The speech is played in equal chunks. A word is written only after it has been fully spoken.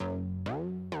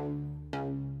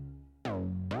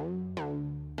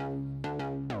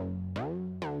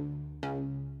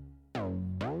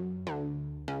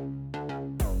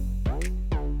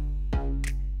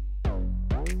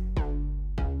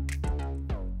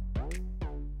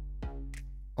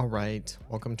All right,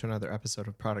 welcome to another episode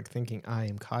of Product Thinking. I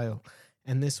am Kyle,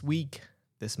 and this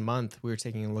month, we're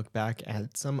taking a look back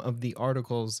at some of the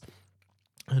articles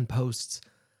and posts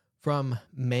from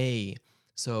May.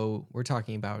 So we're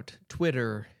talking about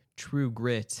Twitter, True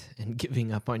Grit, and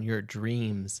giving up on your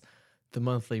dreams, the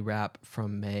monthly wrap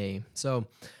from May. So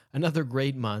another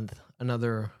great month,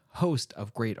 another host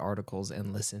of great articles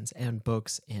and listens and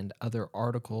books and other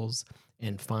articles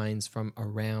and finds from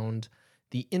around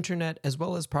the internet, as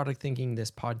well as Product Thinking,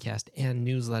 this podcast and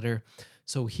newsletter.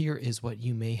 So here is what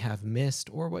you may have missed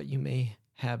or what you may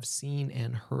have seen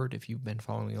and heard if you've been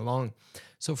following along.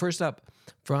 So first up,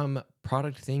 from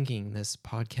Product Thinking, this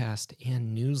podcast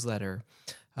and newsletter,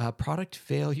 product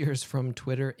failures from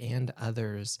Twitter and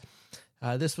others.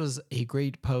 This was a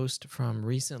great post from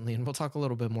recently, and we'll talk a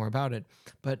little bit more about it.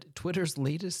 But Twitter's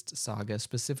latest saga,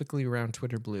 specifically around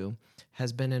Twitter Blue,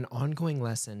 has been an ongoing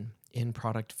lesson in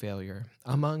product failure,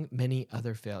 among many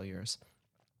other failures.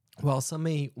 While some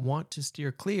may want to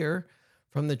steer clear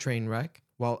from the train wreck,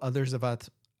 while others of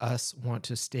us want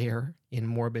to stare in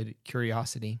morbid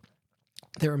curiosity,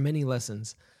 there are many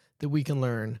lessons that we can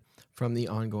learn from the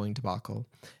ongoing debacle.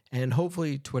 And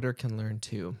hopefully Twitter can learn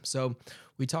too. So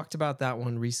we talked about that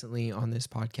one recently on this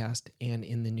podcast and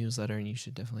in the newsletter, and you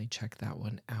should definitely check that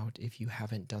one out if you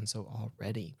haven't done so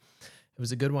already. It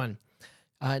was a good one.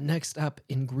 Next up,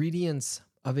 ingredients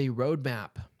of a roadmap.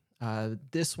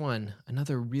 This one,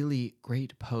 another really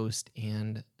great post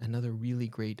and another really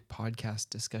great podcast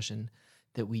discussion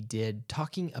that we did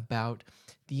talking about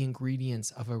the ingredients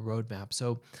of a roadmap.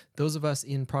 So those of us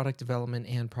in product development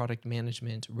and product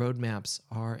management, roadmaps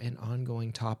are an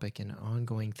ongoing topic and an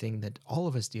ongoing thing that all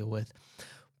of us deal with.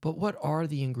 But what are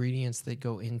the ingredients that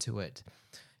go into it?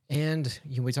 And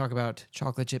we talk about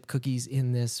chocolate chip cookies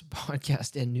in this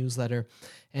podcast and newsletter,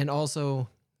 and also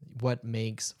what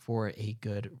makes for a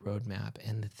good roadmap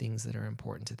and the things that are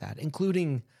important to that,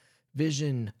 including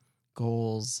vision,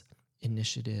 goals,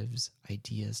 initiatives,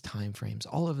 ideas, timeframes,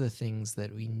 all of the things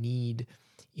that we need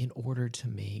in order to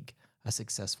make a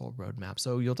successful roadmap.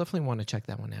 So you'll definitely want to check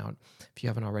that one out. If you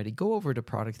haven't already, go over to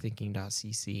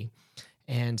productthinking.cc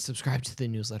and subscribe to the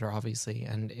newsletter, obviously.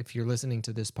 And if you're listening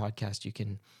to this podcast, you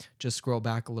can just scroll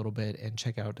back a little bit and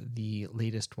check out the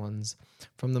latest ones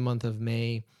from the month of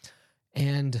May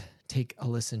and take a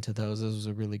listen to those. This was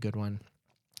a really good one.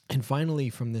 And finally,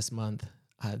 from this month,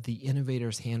 the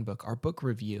Innovator's Handbook, our book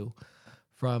review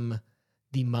from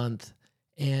the month.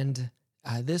 And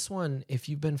this one, if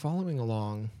you've been following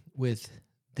along with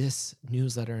this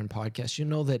newsletter and podcast, you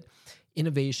know that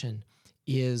innovation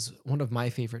is one of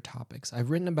my favorite topics. I've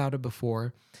written about it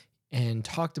before and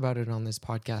talked about it on this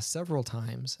podcast several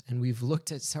times, and we've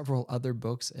looked at several other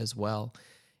books as well,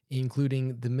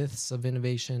 including The Myths of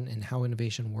Innovation and How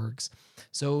Innovation Works.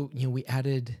 So, we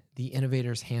added the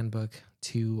Innovator's Handbook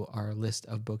to our list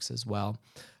of books as well,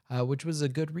 which was a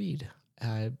good read,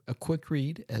 a quick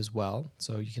read as well.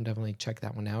 So you can definitely check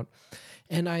that one out.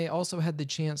 And I also had the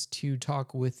chance to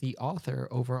talk with the author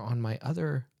over on my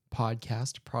other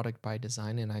podcast, Product by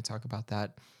Design, and I talk about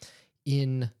that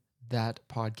in that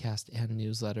podcast and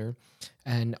newsletter.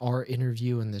 And our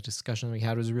interview and the discussion we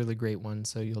had was a really great one,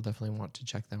 so you'll definitely want to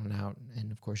check that one out.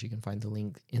 And of course, you can find the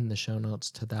link in the show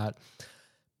notes to that.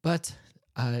 But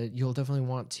you'll definitely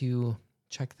want to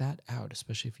check that out,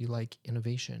 especially if you like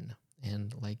innovation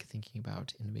and like thinking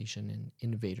about innovation and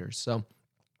innovators. So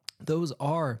those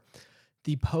are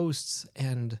the posts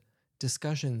and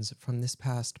discussions from this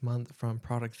past month from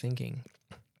Product Thinking.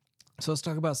 So let's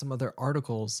talk about some other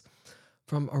articles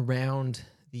from around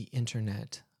the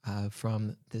internet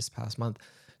from this past month.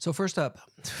 So first up,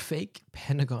 fake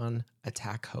Pentagon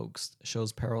attack hoax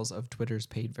shows perils of Twitter's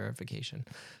paid verification.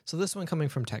 So this one coming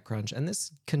from TechCrunch, and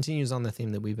this continues on the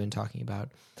theme that we've been talking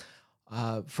about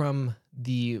from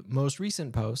the most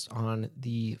recent post on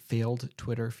the failed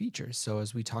Twitter features. So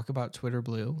as we talk about Twitter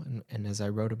Blue, and as I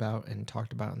wrote about and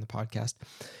talked about in the podcast,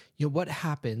 what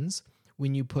happens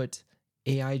when you put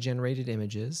AI-generated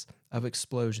images of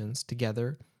explosions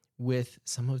together with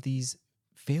some of these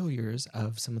failures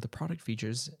of some of the product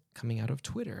features coming out of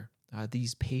Twitter,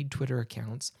 these paid Twitter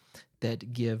accounts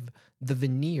that give the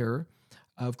veneer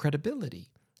of credibility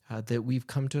that we've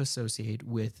come to associate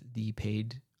with the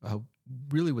paid,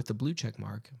 really with the blue check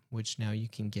mark, which now you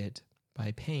can get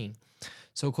by paying.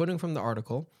 So quoting from the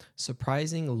article,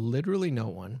 surprising literally no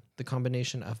one, the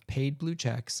combination of paid blue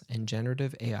checks and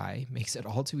generative AI makes it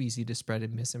all too easy to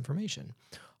spread misinformation.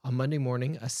 On Monday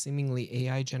morning, a seemingly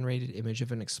AI-generated image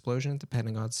of an explosion at the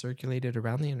Pentagon circulated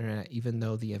around the internet, even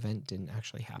though the event didn't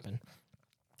actually happen.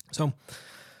 So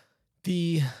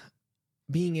the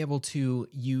being able to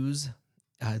use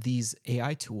these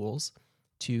AI tools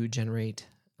to generate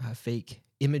fake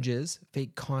images,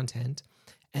 fake content,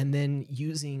 and then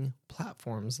using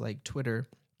platforms like Twitter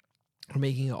are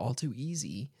making it all too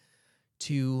easy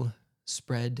to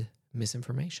spread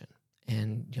misinformation.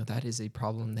 And that is a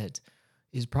problem that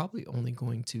is probably only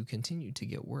going to continue to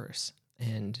get worse.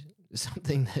 And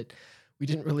something that we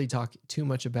didn't really talk too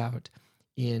much about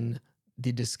in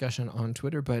the discussion on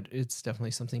Twitter, but it's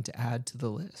definitely something to add to the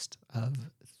list of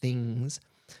things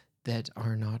that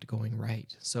are not going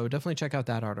right. So definitely check out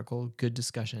that article. Good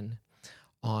discussion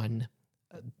on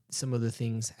some of the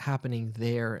things happening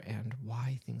there and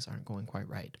why things aren't going quite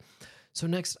right. So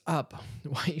next up,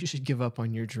 why you should give up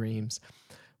on your dreams.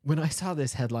 When I saw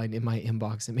this headline in my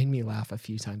inbox, it made me laugh a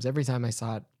few times. Every time I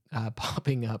saw it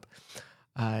popping up,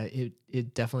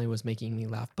 it definitely was making me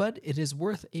laugh, but it is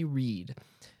worth a read.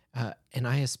 And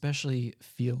I especially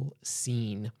feel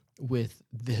seen with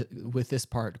this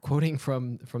part, quoting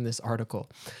from this article.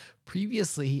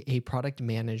 Previously a product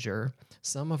manager,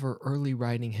 some of her early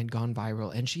writing had gone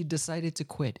viral, and she decided to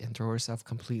quit and throw herself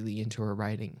completely into her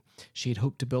writing. She had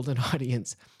hoped to build an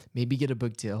audience, maybe get a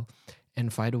book deal,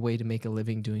 and find a way to make a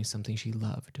living doing something she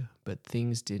loved. But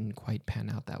things didn't quite pan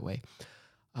out that way.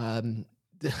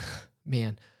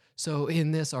 Man. So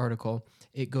in this article,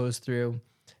 it goes through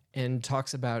and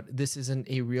talks about this isn't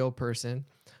a real person.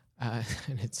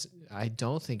 And I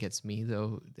don't think it's me,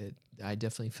 though I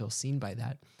definitely feel seen by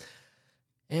that.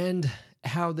 And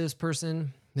how this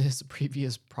person, this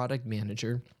previous product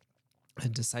manager,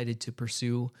 had decided to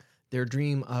pursue their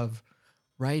dream of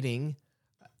writing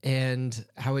and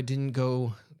how it didn't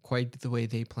go quite the way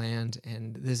they planned.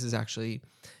 And this is actually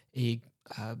a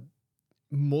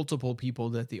multiple people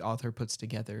that the author puts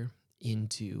together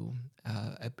into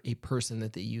a person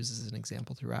that they use as an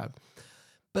example throughout.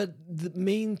 But the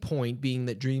main point being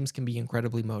that dreams can be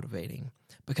incredibly motivating,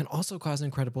 but can also cause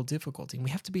incredible difficulty. And we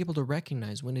have to be able to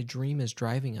recognize when a dream is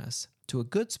driving us to a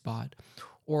good spot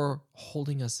or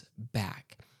holding us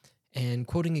back. And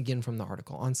quoting again from the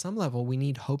article, on some level, we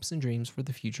need hopes and dreams for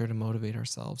the future to motivate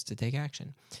ourselves to take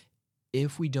action.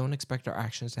 If we don't expect our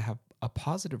actions to have a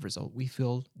positive result, we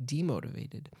feel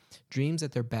demotivated. Dreams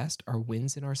at their best are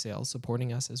winds in our sails,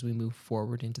 supporting us as we move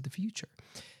forward into the future.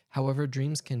 However,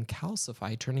 dreams can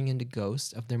calcify, turning into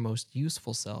ghosts of their most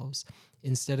useful selves.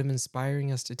 Instead of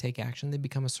inspiring us to take action, they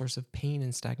become a source of pain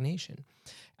and stagnation.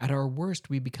 At our worst,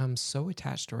 we become so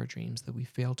attached to our dreams that we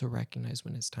fail to recognize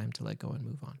when it's time to let go and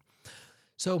move on.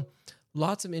 So,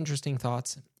 lots of interesting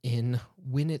thoughts in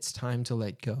when it's time to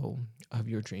let go of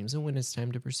your dreams and when it's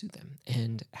time to pursue them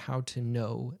and how to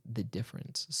know the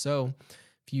difference. So,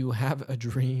 if you have a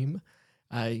dream,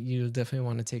 you definitely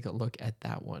want to take a look at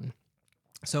that one.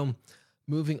 So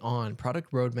moving on,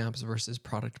 product roadmaps versus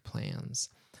product plans.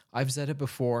 I've said it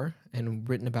before and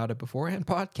written about it before and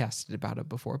podcasted about it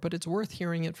before, but it's worth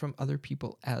hearing it from other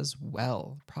people as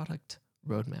well. Product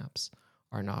roadmaps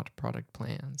are not product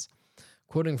plans.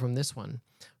 Quoting from this one,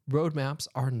 roadmaps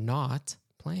are not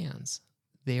plans.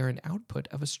 They are an output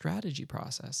of a strategy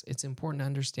process. It's important to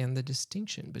understand the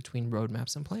distinction between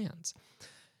roadmaps and plans,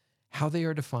 how they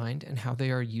are defined, and how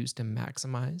they are used to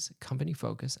maximize company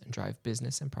focus and drive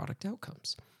business and product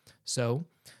outcomes. So,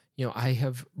 I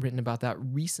have written about that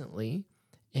recently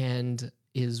and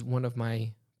is one of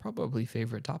my probably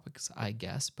favorite topics, I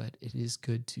guess, but it is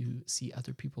good to see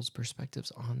other people's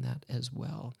perspectives on that as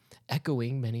well,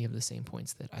 echoing many of the same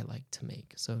points that I like to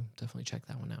make. So definitely check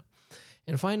that one out.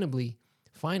 And finally,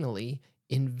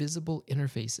 invisible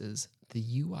interfaces. The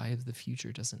UI of the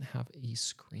future doesn't have a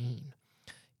screen.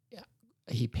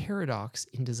 A paradox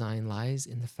in design lies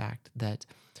in the fact that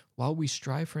while we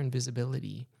strive for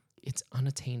invisibility, it's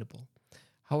unattainable.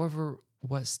 However,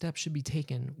 what steps should be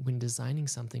taken when designing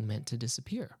something meant to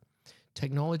disappear?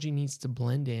 Technology needs to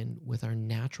blend in with our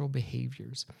natural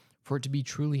behaviors for it to be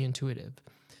truly intuitive.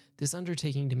 This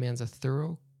undertaking demands a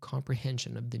thorough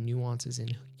comprehension of the nuances in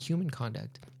human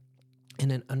conduct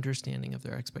and an understanding of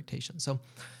their expectations. So,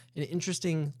 an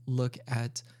interesting look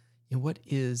at what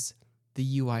is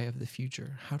the UI of the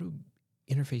future. How do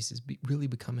interfaces really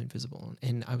become invisible?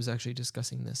 And I was actually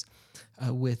discussing this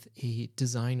with a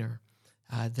designer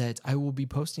that I will be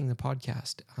posting the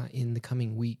podcast in the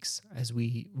coming weeks as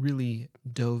we really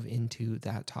dove into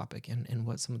that topic and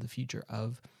what some of the future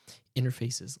of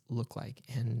interfaces look like.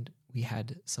 And we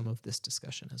had some of this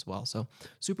discussion as well. So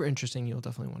super interesting. You'll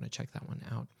definitely want to check that one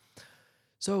out.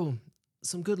 So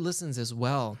some good listens as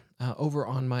well. Over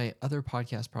on my other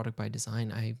podcast, Product by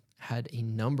Design, I had a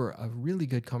number of really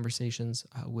good conversations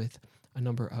with a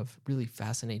number of really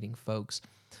fascinating folks.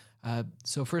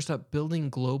 So first up,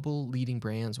 Building Global Leading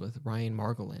Brands with Ryan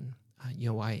Margolin.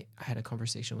 I had a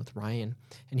conversation with Ryan,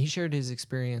 and he shared his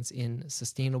experience in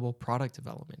sustainable product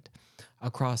development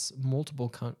across multiple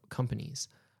companies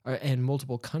and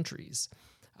multiple countries,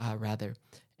 rather.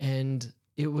 And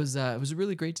it was a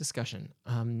really great discussion.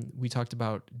 We talked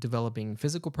about developing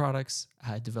physical products,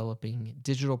 developing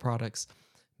digital products,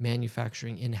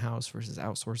 manufacturing in-house versus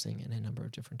outsourcing, and a number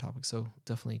of different topics. So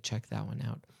definitely check that one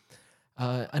out.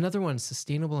 Another one,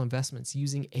 sustainable investments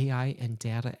using AI and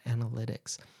data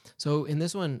analytics. So in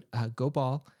this one,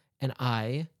 Gopal and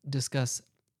I discuss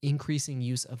increasing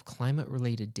use of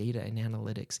climate-related data and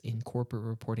analytics in corporate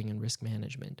reporting and risk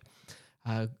management.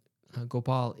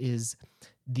 Gopal is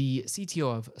the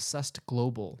CTO of Sust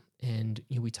Global, and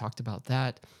we talked about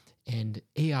that, and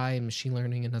AI and machine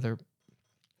learning, another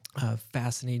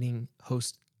fascinating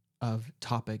host of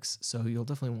topics. So you'll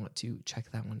definitely want to check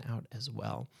that one out as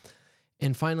well.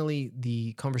 And finally,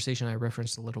 the conversation I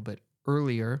referenced a little bit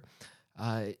earlier,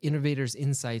 Innovators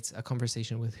Insights, a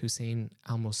conversation with Hussein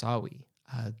Al-Mosawi,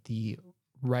 the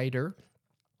writer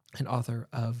and author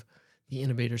of the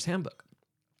Innovator's Handbook.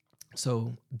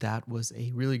 So that was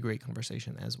a really great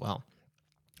conversation as well.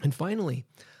 And finally,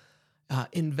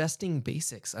 Investing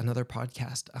Basics, another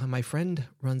podcast. My friend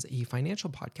runs a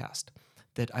financial podcast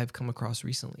that I've come across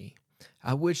recently,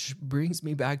 which brings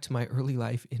me back to my early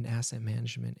life in asset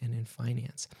management and in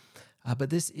finance. But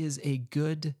this is a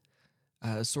good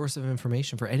source of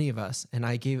information for any of us, and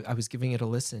I was giving it a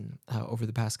listen over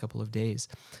the past couple of days.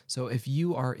 So if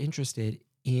you are interested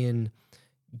in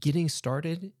getting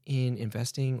started in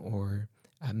investing or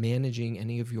managing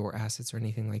any of your assets or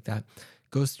anything like that,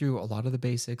 goes through a lot of the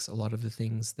basics, a lot of the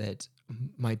things that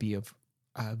might be of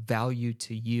value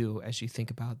to you as you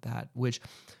think about that, which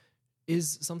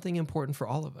is something important for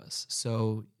all of us.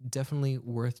 So definitely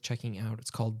worth checking out.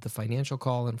 It's called The Financial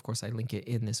Call. And of course, I link it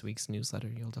in this week's newsletter.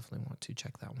 You'll definitely want to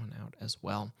check that one out as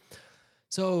well.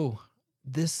 So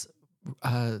this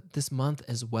month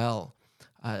as well,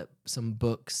 some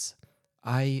books.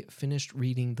 I finished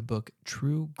reading the book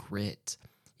True Grit.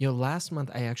 Last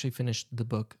month I actually finished the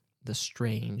book The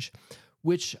Strange,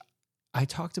 which I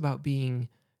talked about being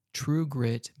True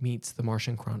Grit meets The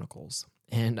Martian Chronicles.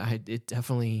 And it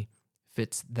definitely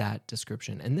fits that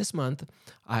description. And this month,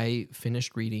 I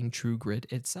finished reading True Grit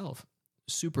itself.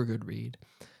 Super good read.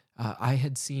 I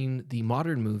had seen the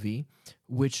modern movie,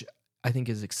 which I think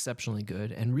is exceptionally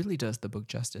good and really does the book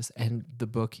justice. And the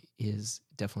book is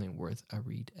definitely worth a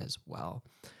read as well.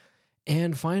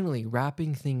 And finally,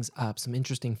 wrapping things up, some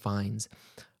interesting finds.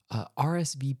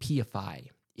 RSVPify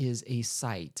is a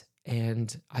site,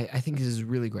 and I think this is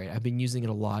really great. I've been using it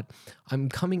a lot. I'm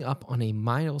coming up on a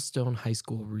milestone high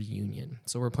school reunion.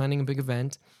 So we're planning a big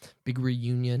event, big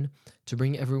reunion to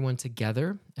bring everyone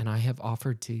together, and I have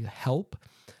offered to help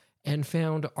and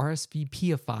found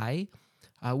RSVPify,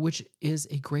 which is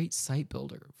a great site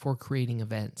builder for creating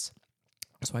events.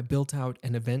 So I built out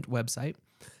an event website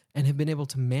and have been able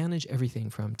to manage everything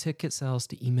from ticket sales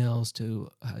to emails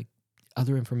to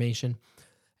other information.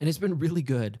 And it's been really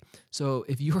good. So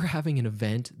if you are having an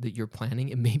event that you're planning,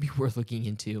 it may be worth looking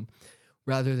into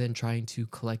rather than trying to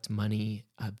collect money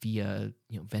via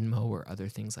Venmo or other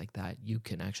things like that. You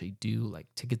can actually do like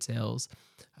ticket sales,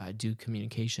 do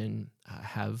communication,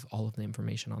 have all of the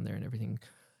information on there and everything.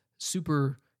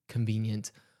 Super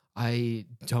convenient. I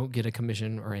don't get a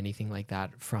commission or anything like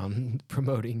that from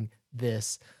promoting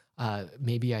this.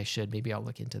 Maybe I should. Maybe I'll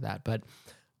look into that. But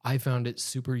I found it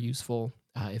super useful.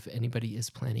 If anybody is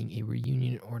planning a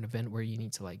reunion or an event where you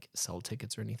need to like sell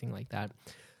tickets or anything like that,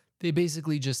 they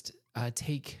basically just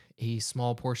take a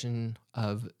small portion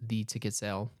of the ticket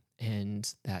sale,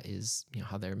 and that is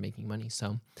how they're making money.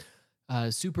 So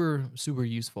super, super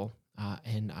useful.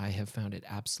 And I have found it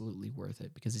absolutely worth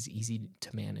it because it's easy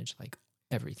to manage like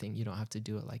everything. You don't have to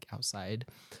do it like outside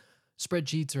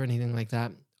spreadsheets or anything like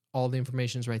that. All the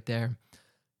information's right there.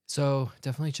 So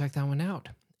definitely check that one out.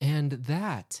 And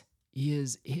that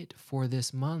is it for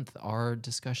this month. Our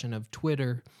discussion of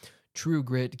Twitter, True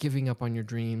Grit, giving up on your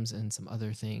dreams, and some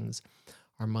other things.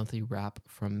 Our monthly wrap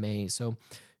from May. So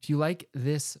if you like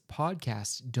this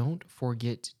podcast, don't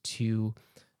forget to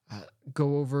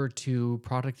go over to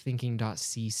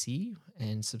productthinking.cc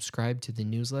and subscribe to the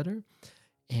newsletter.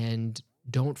 And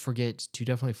don't forget to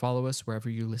definitely follow us wherever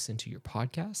you listen to your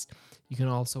podcast. You can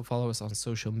also follow us on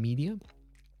social media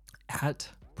at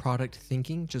Product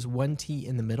Thinking, just one T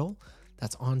in the middle.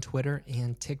 That's on Twitter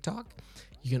and TikTok.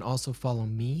 You can also follow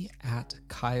me at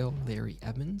Kyle Larry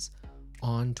Evans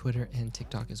on Twitter and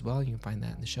TikTok as well. You can find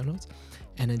that in the show notes.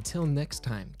 And until next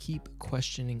time, keep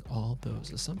questioning all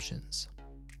those assumptions.